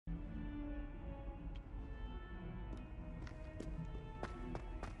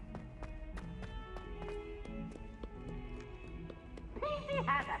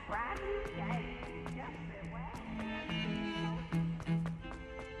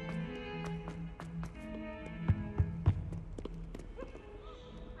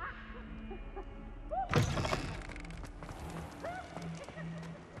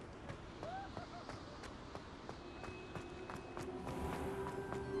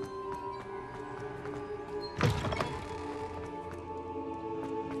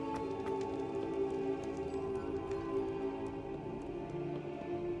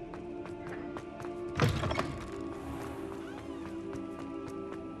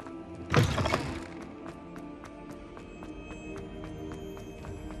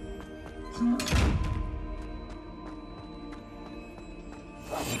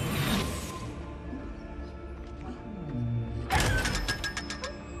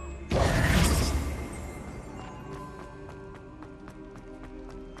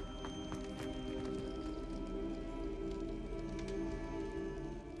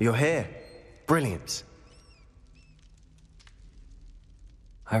You're here. Brilliant.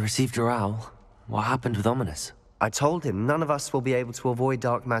 I received your owl. What happened with Ominous? I told him none of us will be able to avoid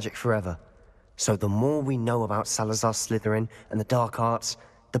dark magic forever. So the more we know about Salazar Slytherin and the dark arts,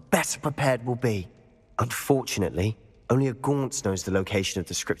 the better prepared we'll be. Unfortunately, only a Gaunt knows the location of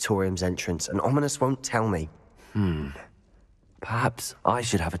the Scriptorium's entrance, and Ominous won't tell me. Perhaps I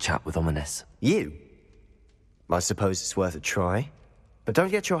should have a chat with Ominous. You? I suppose it's worth a try. But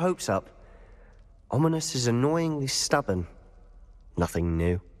don't get your hopes up. Ominous is annoyingly stubborn. Nothing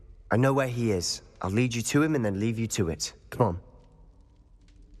new. I know where he is. I'll lead you to him and then leave you to it. Come on.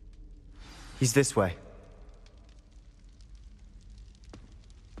 He's this way.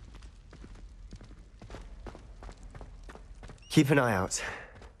 Keep an eye out.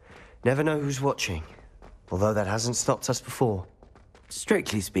 Never know who's watching. Although that hasn't stopped us before.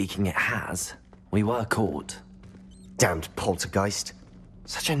 Strictly speaking, it has. We were caught. Damned poltergeist.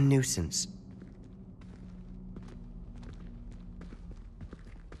 Such a nuisance.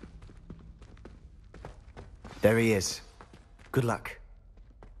 There he is. Good luck.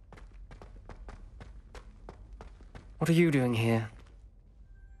 What are you doing here?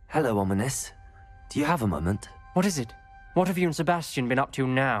 Hello, Ominous. Do you have a moment? What is it? What have you and Sebastian been up to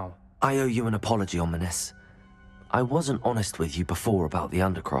now? I owe you an apology, Ominous. I wasn't honest with you before about the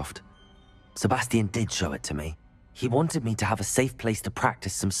Undercroft. Sebastian did show it to me. He wanted me to have a safe place to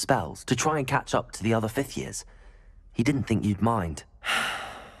practice some spells, to try and catch up to the other fifth years. He didn't think you'd mind.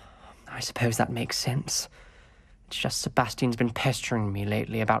 I suppose that makes sense. It's just Sebastian's been pestering me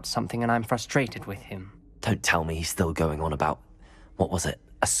lately about something and I'm frustrated with him. Don't tell me he's still going on about, what was it,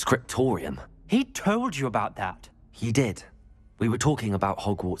 a scriptorium? He told you about that. He did. We were talking about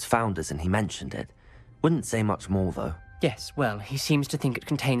Hogwarts founders and he mentioned it. Wouldn't say much more, though. Yes, well, he seems to think it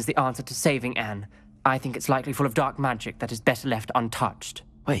contains the answer to saving Anne. I think it's likely full of dark magic that is better left untouched.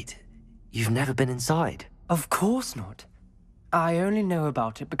 Wait, you've never been inside? Of course not. I only know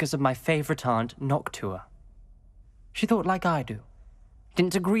about it because of my favorite aunt, Noctua. She thought like I do.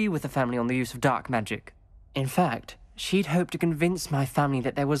 Didn't agree with the family on the use of dark magic. In fact, she'd hoped to convince my family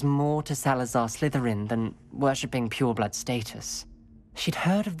that there was more to Salazar Slytherin than worshipping pureblood status. She'd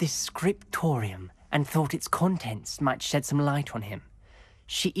heard of this scriptorium and thought its contents might shed some light on him.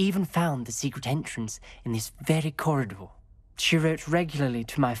 She even found the secret entrance in this very corridor. She wrote regularly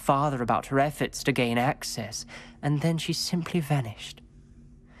to my father about her efforts to gain access, and then she simply vanished.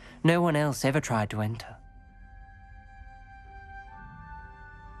 No one else ever tried to enter.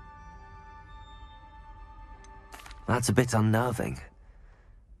 That's a bit unnerving.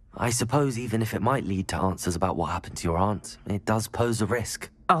 I suppose even if it might lead to answers about what happened to your aunt, it does pose a risk.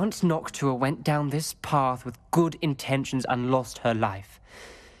 Aunt Noctua went down this path with good intentions and lost her life.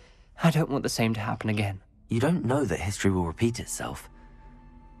 I don't want the same to happen again. You don't know that history will repeat itself.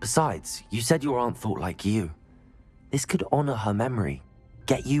 Besides, you said your aunt thought like you. This could honor her memory,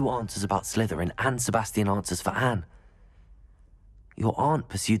 get you answers about Slytherin and Sebastian answers for Anne. Your aunt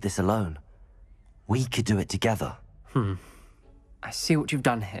pursued this alone. We could do it together. I see what you've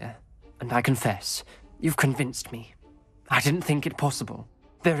done here, and I confess, you've convinced me. I didn't think it possible.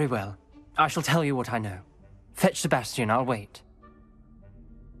 Very well. I shall tell you what I know. Fetch Sebastian, I'll wait.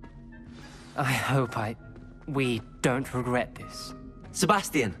 I hope we don't regret this.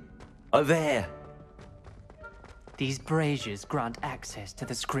 Sebastian! Over here! These braziers grant access to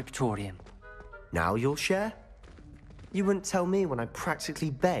the scriptorium. Now you'll share? You wouldn't tell me when I practically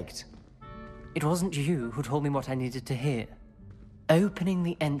begged. It wasn't you who told me what I needed to hear. Opening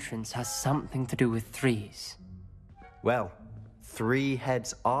the entrance has something to do with threes. Well, 3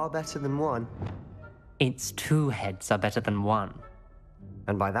 heads are better than 1. Its 2 heads are better than 1.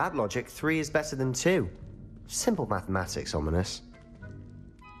 And by that logic, 3 is better than 2. Simple mathematics, Ominous.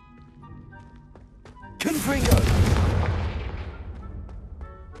 Confringo!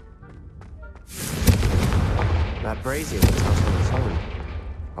 That brazier went out on its own.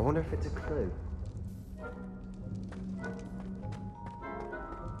 I wonder if it's a clue.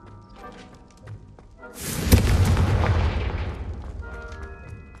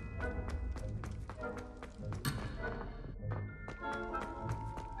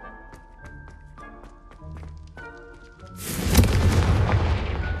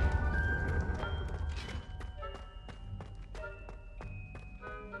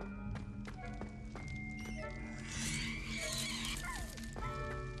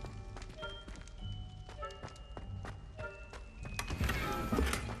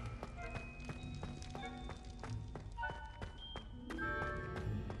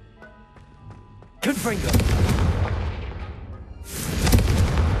 Confringo!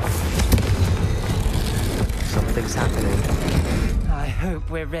 Something's happening. I hope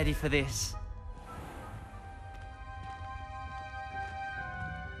we're ready for this.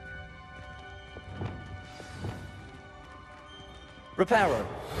 Reparo.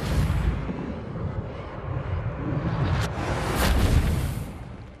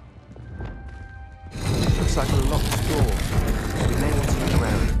 Looks like a locked door. We may want to look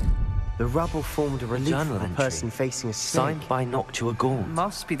around. The rubble formed a relief journal of a entry. person facing a snake. Signed by Noctua Gaunt.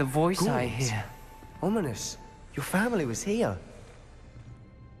 Must be the voice I Gaunt? hear. Ominous. Your family was here.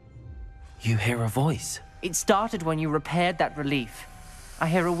 You hear a voice. It started when you repaired that relief. I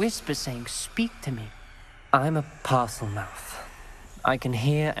hear a whisper saying, "Speak to me." I'm a parcel mouth. I can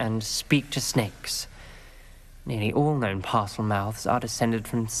hear and speak to snakes. Nearly all known parcel mouths are descended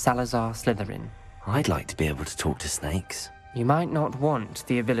from Salazar Slytherin. I'd like to be able to talk to snakes. You might not want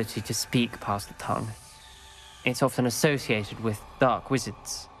the ability to speak parcel tongue. It's often associated with dark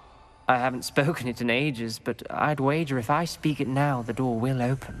wizards. I haven't spoken it in ages, but I'd wager if I speak it now, the door will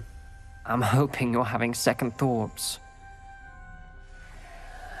open. I'm hoping you're having second thoughts.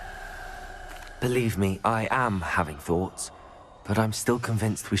 Believe me, I am having thoughts, but I'm still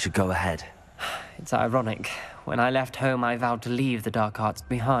convinced we should go ahead. It's ironic. When I left home, I vowed to leave the dark arts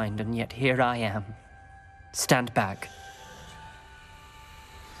behind, and yet here I am. Stand back.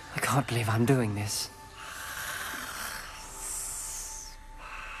 I can't believe I'm doing this.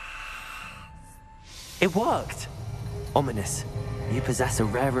 It worked! Ominous. You possess a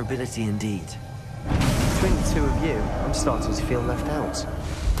rare ability indeed. Between the two of you, I'm starting to feel left out.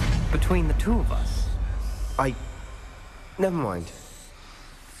 Between the two of us. Never mind.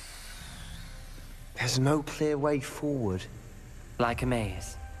 There's no clear way forward. Like a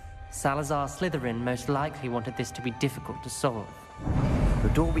maze. Salazar Slytherin most likely wanted this to be difficult to solve. The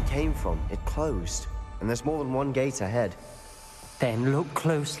door we came from, it closed. And there's more than one gate ahead. Then look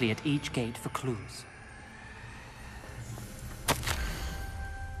closely at each gate for clues.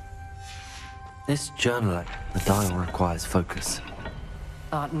 This journal, the dial requires focus.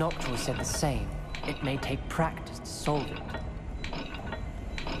 Art Noctua said the same. It may take practice to solve it.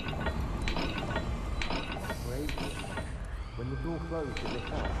 When the door closed, it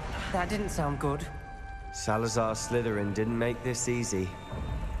lit up. That didn't sound good. Salazar Slytherin didn't make this easy.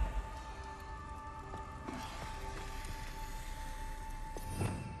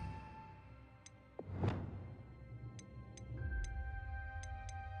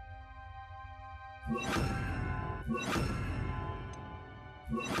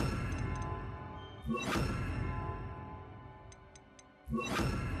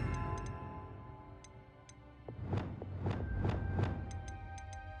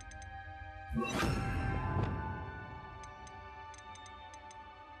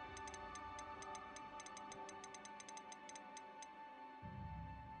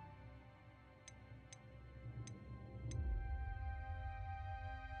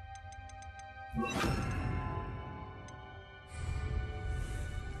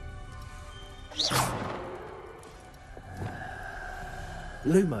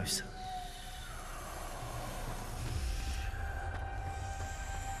 Lumos.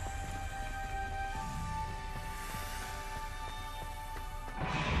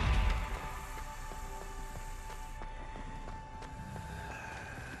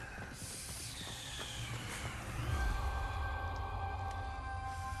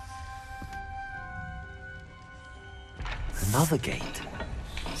 Another gate.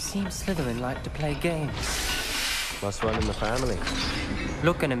 Seems Slytherin like to play games. Must run in the family.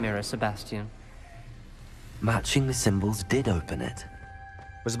 Look in a mirror, Sebastian. Matching the symbols did open it.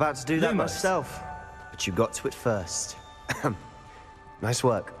 Was about to do that Lumos. myself, but you got to it first. Nice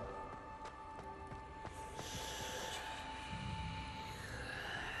work.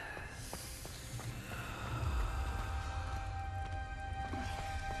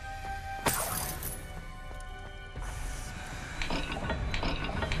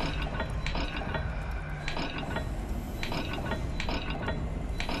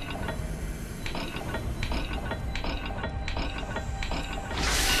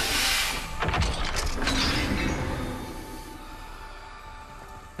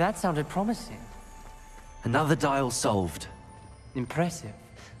 That sounded promising. Another dial solved. Impressive.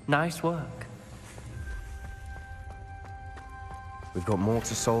 Nice work. We've got more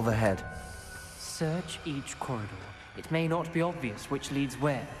to solve ahead. Search each corridor. It may not be obvious which leads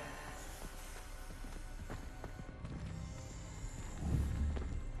where.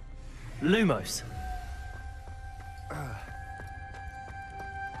 Lumos.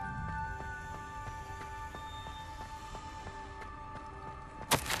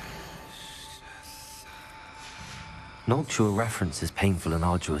 Noctua references painful and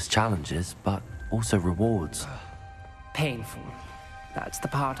arduous challenges, but also rewards. Painful. That's the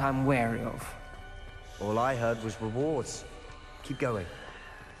part I'm wary of. All I heard was rewards. Keep going.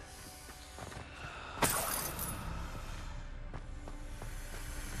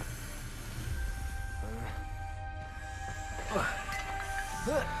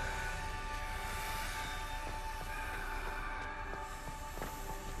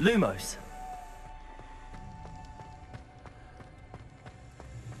 Lumos.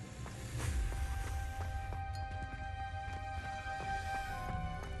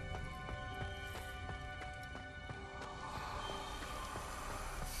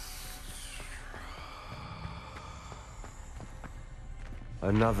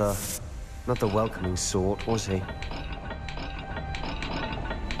 Not the welcoming sort, was he?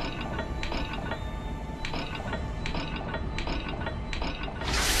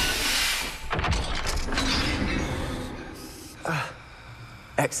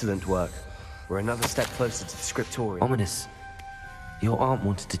 Excellent work. We're another step closer to the scriptorium. Ominous. Your aunt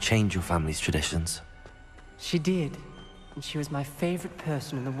wanted to change your family's traditions. She did, and she was my favorite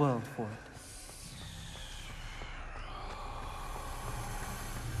person in the world for it.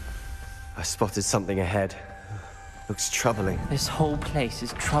 I spotted something ahead. Looks troubling. This whole place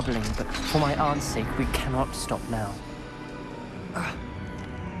is troubling, but for my aunt's sake, we cannot stop now.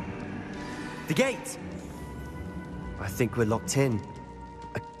 The gate! I think we're locked in.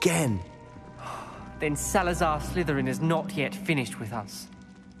 Again! Then Salazar Slytherin is not yet finished with us.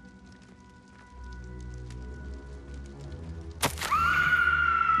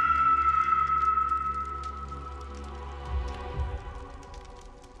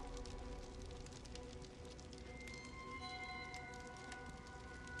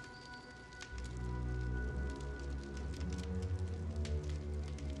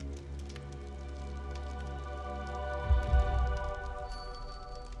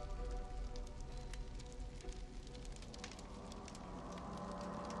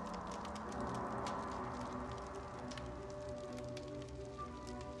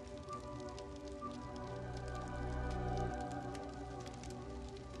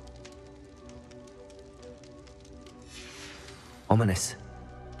 Ominous.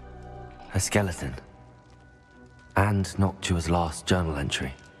 A skeleton. And Noctua's last journal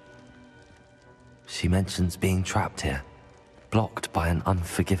entry. She mentions being trapped here, blocked by an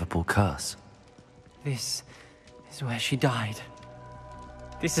unforgivable curse. This is where she died.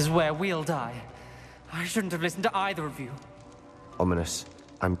 This is where we'll die. I shouldn't have listened to either of you. Ominous,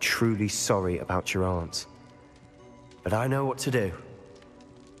 I'm truly sorry about your aunt. But I know what to do.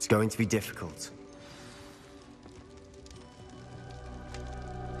 It's going to be difficult.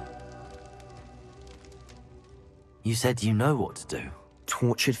 You said you know what to do.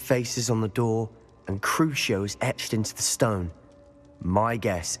 Tortured faces on the door and Crucios etched into the stone. My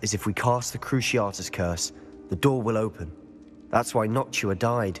guess is if we cast the Cruciatus curse, the door will open. That's why Noctua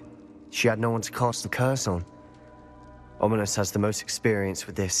died. She had no one to cast the curse on. Ominous has the most experience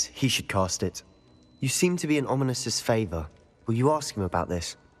with this. He should cast it. You seem to be in Ominous's favor. Will you ask him about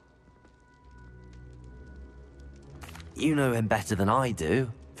this? You know him better than I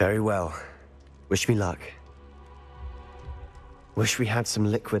do. Very well. Wish me luck. Wish we had some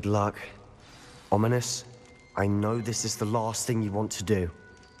liquid luck. Ominous, I know this is the last thing you want to do.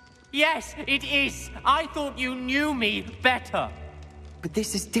 Yes, it is! I thought you knew me better! But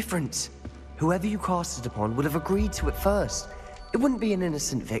this is different. Whoever you cast it upon would have agreed to it first. It wouldn't be an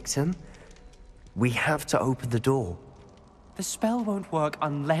innocent victim. We have to open the door. The spell won't work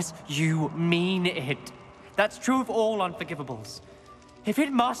unless you mean it. That's true of all unforgivables. If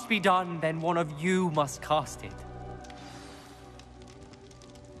it must be done, then one of you must cast it.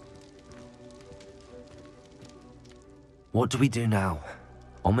 What do we do now?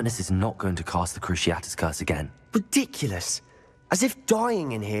 Ominous is not going to cast the Cruciatus curse again. Ridiculous. As if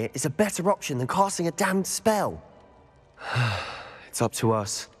dying in here is a better option than casting a damned spell. It's up to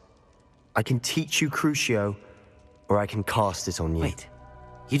us. I can teach you Crucio, or I can cast it on you. Wait,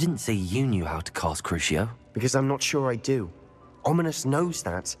 you didn't say you knew how to cast Crucio? Because I'm not sure I do. Ominous knows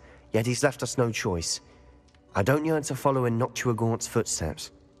that, yet he's left us no choice. I don't yearn to follow in Noctua Gaunt's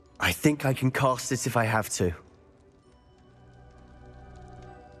footsteps. I think I can cast it if I have to.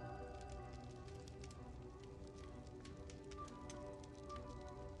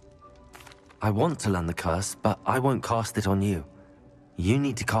 I want to learn the curse, but I won't cast it on you. You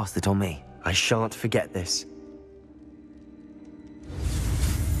need to cast it on me. I shan't forget this.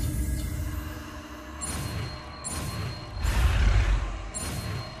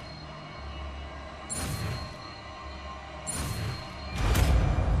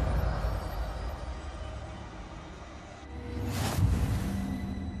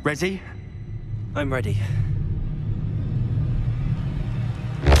 Ready? I'm ready.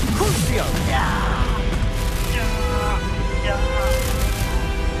 Crucio!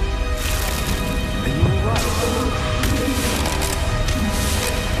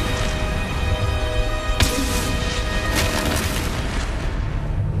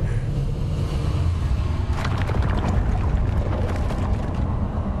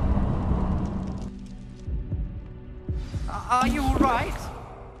 Are you alright? Are you all right?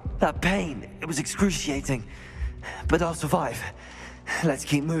 That pain, it was excruciating. But I'll survive. Let's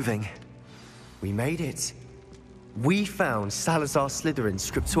keep moving. We made it. We found Salazar Slytherin's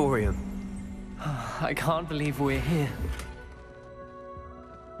scriptorium. I can't believe we're here.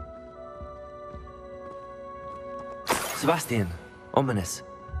 Sebastian, ominous.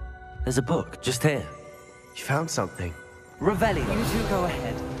 There's a book just here. You found something. Revelio. You two go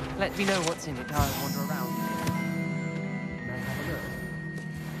ahead. Let me know what's in it. I'll wander around. May I have a look?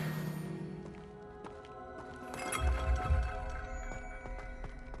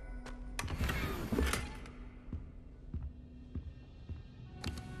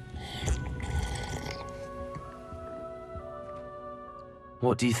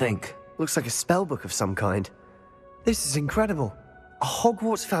 What do you think? Looks like a spellbook of some kind. This is incredible. A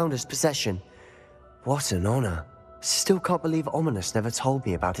Hogwarts founder's possession. What an honor. Still can't believe Ominous never told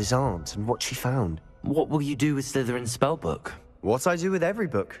me about his aunt and what she found. What will you do with Slytherin's spellbook? What I do with every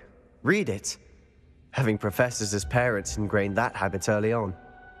book. Read it. Having professors as parents ingrained that habit early on.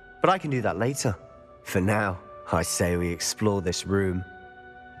 But I can do that later. For now, I say we explore this room.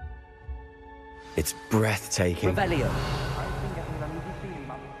 It's breathtaking. Revelio. I've been getting an uneasy feeling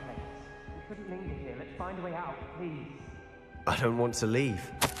about this place. We shouldn't linger here. Let's find a way out, please. I don't want to leave,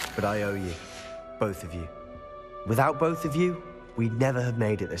 but I owe you. Both of you. Without both of you, we'd never have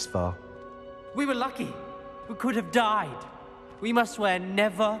made it this far. We were lucky. We could have died. We must swear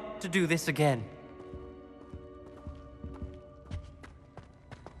never to do this again.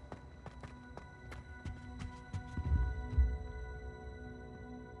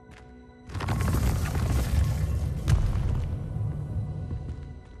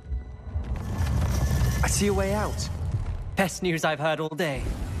 I see a way out. Best news I've heard all day.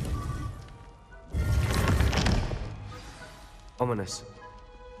 Ominous.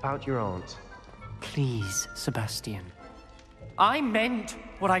 About your aunt. Please, Sebastian. I meant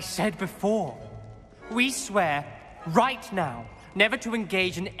what I said before. We swear, right now, never to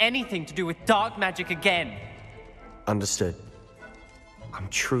engage in anything to do with dark magic again. Understood. I'm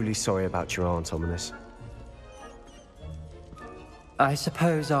truly sorry about your aunt, Ominous. I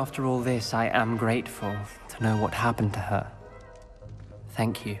suppose after all this, I am grateful to know what happened to her.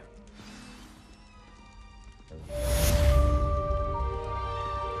 Thank you.